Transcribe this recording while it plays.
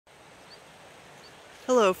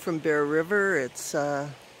Hello from Bear River. It's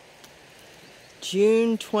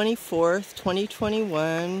June 24th,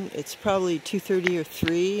 2021. It's probably 2:30 or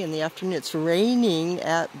 3 in the afternoon. It's raining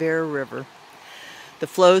at Bear River. The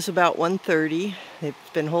flow's about 1:30. They've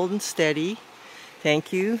been holding steady.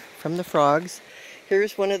 Thank you from the frogs.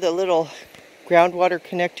 Here's one of the little groundwater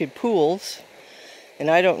connected pools.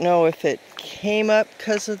 And I don't know if it came up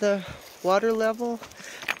because of the water level.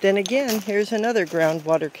 Then again, here's another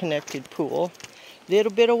groundwater connected pool.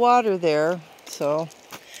 Little bit of water there, so,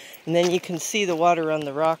 and then you can see the water on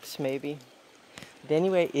the rocks maybe. But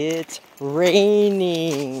anyway, it's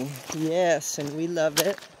raining. Yes, and we love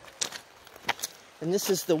it. And this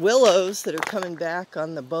is the willows that are coming back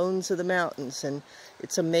on the bones of the mountains, and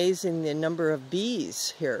it's amazing the number of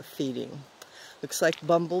bees here feeding. Looks like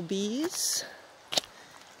bumblebees.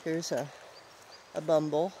 Here's a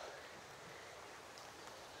bumble.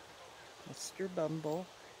 Mr. Bumble.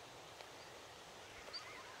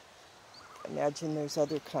 Imagine there's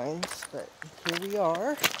other kinds, but here we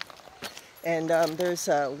are. And there's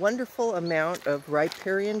a wonderful amount of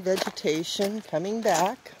riparian vegetation coming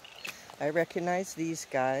back. I recognize these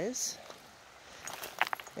guys.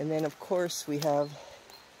 And then of course we have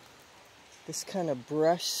this kind of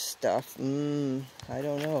brush stuff. I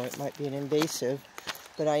don't know, it might be an invasive.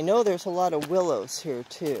 But I know there's a lot of willows here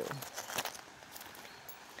too.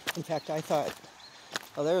 In fact, I thought,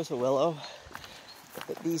 oh, there's a willow.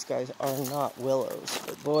 But these guys are not willows.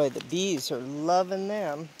 But boy, the bees are loving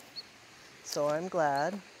them. So I'm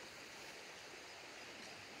glad.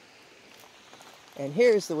 And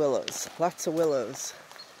here's the willows. Lots of willows.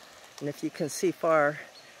 And if you can see far,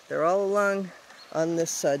 they're all along on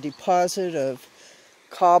this deposit of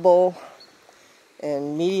cobble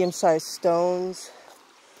and medium-sized stones.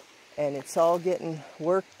 And it's all getting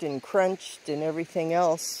worked and crunched and everything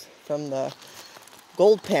else from the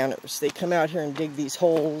gold panners. They come out here and dig these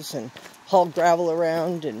holes and haul gravel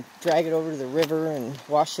around and drag it over to the river and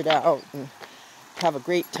wash it out and have a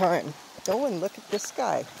great time. Go and look at this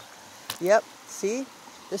guy. Yep, see?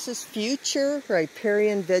 This is future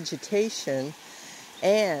riparian vegetation,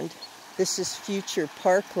 and this is future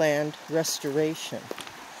parkland restoration.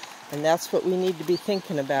 And that's what we need to be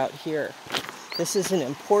thinking about here. This is an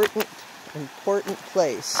important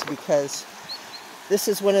place because this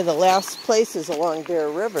is one of the last places along Bear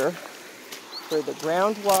River where the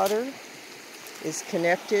groundwater is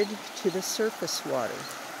connected to the surface water.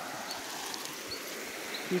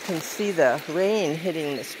 You can see the rain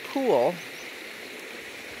hitting this pool.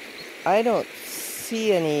 I don't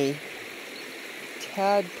see any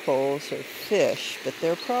tadpoles or fish, but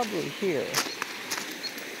they're probably here.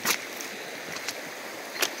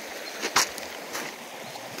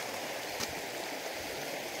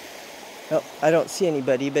 Oh, I don't see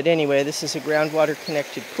anybody, but anyway, this is a groundwater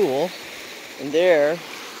connected pool, and there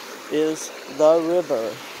is the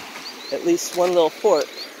river, at least one little fork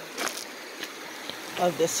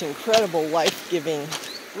of this incredible life-giving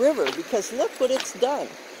river, because look what it's done.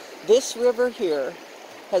 This river here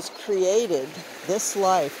has created this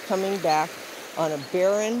life coming back on a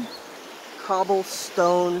barren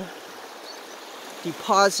cobblestone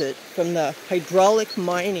deposit from the hydraulic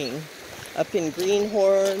mining up in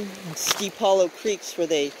Greenhorn and Steep Hollow Creeks, where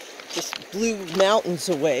they just blew mountains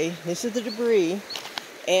away. This is the debris,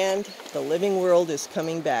 and the living world is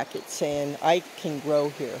coming back. It's saying, I can grow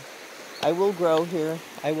here. I will grow here.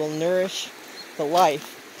 I will nourish the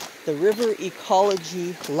life, the river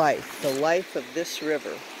ecology life, the life of this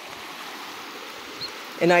river.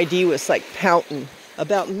 An idea was like pouting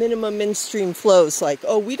about minimum in-stream flows, like,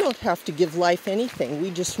 oh, we don't have to give life anything.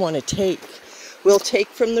 We just want to take. We'll take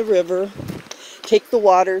from the river, take the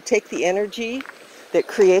water, take the energy that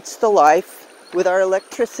creates the life with our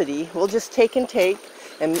electricity. We'll just take and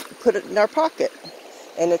put it in our pocket.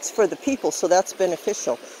 And it's for the people, so that's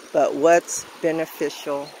beneficial. But what's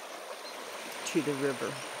beneficial to the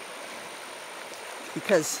river?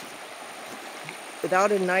 Because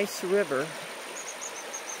without a nice river,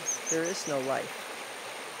 there is no life,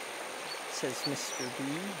 says Mr. B.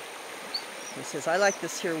 He says, I like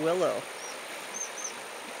this here willow,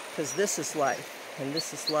 because this is life, and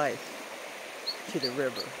this is life to the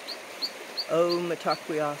river. Oh,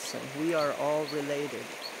 Mataquiasan, we are all related.